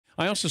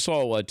I also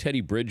saw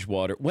Teddy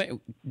Bridgewater.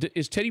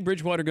 Is Teddy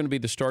Bridgewater going to be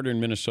the starter in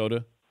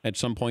Minnesota at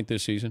some point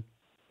this season?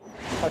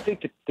 I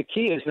think the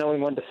key is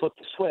knowing when to flip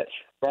the switch,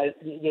 right?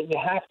 You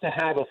have to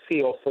have a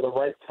feel for the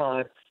right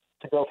time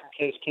to go from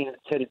Case Keenum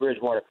to Teddy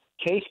Bridgewater.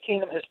 Case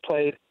Keenum has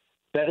played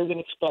better than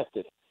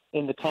expected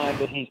in the time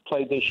that he's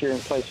played this year in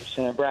place of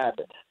Sam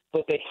Bradford.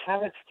 But they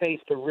haven't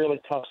faced a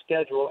really tough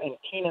schedule, and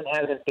Keenum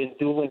hasn't been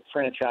dueling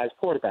franchise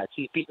quarterbacks.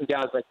 He's beaten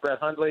guys like Brett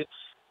Hundley,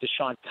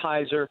 Deshaun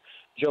Kaiser,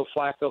 Joe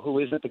Flacco, who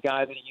isn't the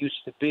guy that he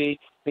used to be.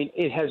 I mean,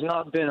 it has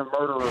not been a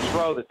murderer's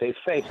row that they've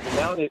faced. And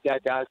now they've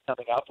got guys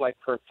coming up like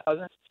Kirk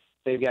Cousins.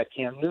 They've got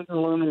Cam Newton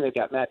looming. They've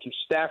got Matthew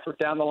Stafford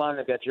down the line.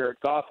 They've got Jared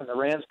Goff and the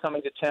Rams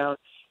coming to town.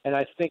 And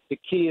I think the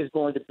key is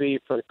going to be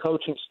for the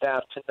coaching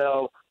staff to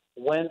know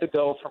when to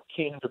go from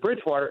Keenum to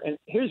Bridgewater. And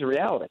here's the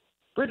reality.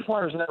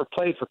 Bridgewater's never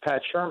played for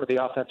Pat Shermer,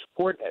 the offensive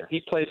coordinator.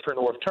 He played for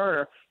Norv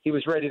Turner. He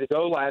was ready to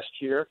go last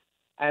year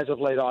as of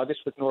late August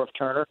with Norv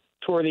Turner,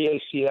 tore the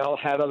ACL,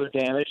 had other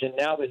damage, and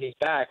now that he's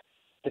back,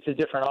 it's a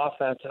different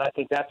offense, and I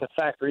think that's a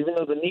factor. Even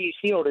though the knee's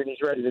healed and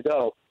he's ready to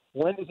go,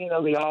 when does he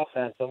know the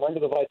offense, and when do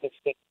the Vikings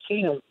think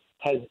Keenum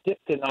has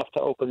dipped enough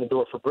to open the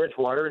door for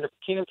Bridgewater? And if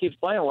Keenum keeps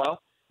playing well,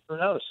 who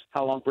knows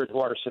how long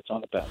Bridgewater sits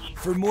on the bench.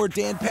 For more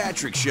Dan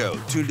Patrick Show,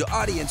 tune to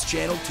Audience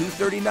Channel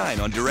 239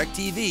 on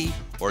DirecTV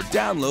or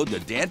download the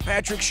Dan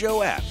Patrick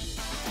Show app.